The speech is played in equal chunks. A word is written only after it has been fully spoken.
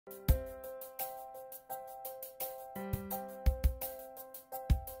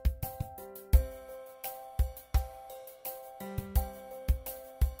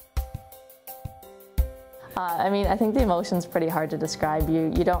I mean, I think the emotion's pretty hard to describe.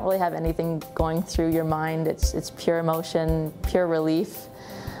 You don't really have anything going through your mind. It's pure emotion, pure relief,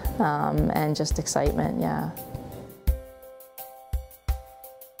 and just excitement, yeah.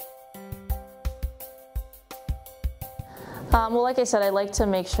 Well, like I said, I like to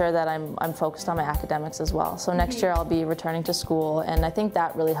make sure that I'm focused on my academics as well. So next year I'll be returning to school, and I think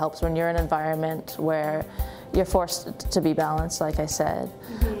that really helps when you're in an environment where you're forced to be balanced, like I said.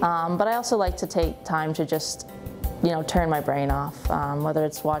 But I also like to take time to just, turn my brain off, whether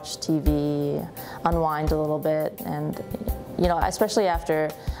it's watch TV, unwind a little bit, and especially after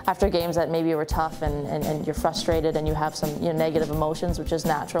games that maybe were tough and you're frustrated and you have some negative emotions, which is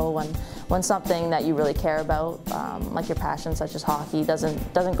natural when something that you really care about, like your passion such as hockey,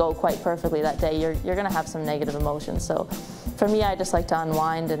 doesn't go quite perfectly that day. You're going to have some negative emotions. So for me, I just like to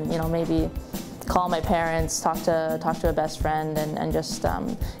unwind and maybe call my parents, talk to a best friend, and just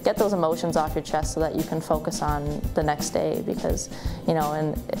get those emotions off your chest so that you can focus on the next day. Because in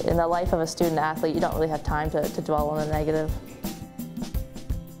the life of a student athlete, you don't really have time to dwell on the negative.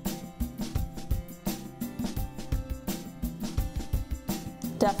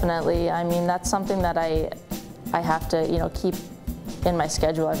 Definitely. I mean, that's something that I have to keep in my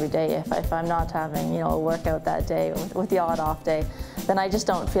schedule every day. If I'm not having a workout that day with the odd off day, then I just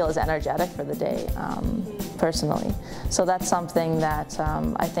don't feel as energetic for the day, personally. So that's something that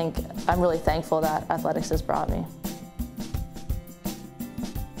I think I'm really thankful that athletics has brought me.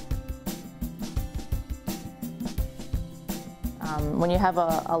 When you have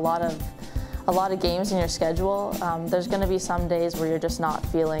a lot of games in your schedule, there's going to be some days where you're just not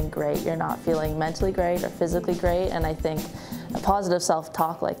feeling great. You're not feeling mentally great or physically great, and I think a positive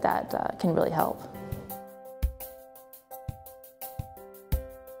self-talk like that can really help.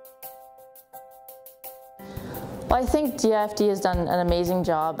 Well, I think DIFD has done an amazing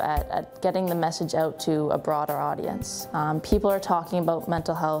job at getting the message out to a broader audience. People are talking about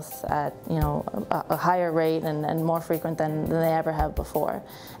mental health at a higher rate and more frequent than they ever have before.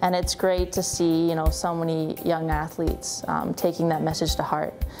 And it's great to see so many young athletes taking that message to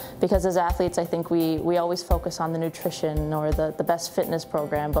heart. Because as athletes, I think we always focus on the nutrition or the best fitness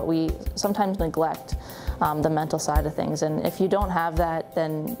program, but we sometimes neglect the mental side of things. And if you don't have that,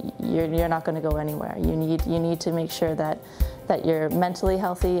 then you're not going to go anywhere. You need to make sure that you're mentally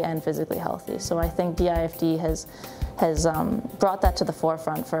healthy and physically healthy. So I think DIFD has brought that to the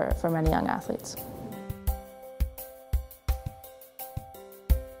forefront for many young athletes.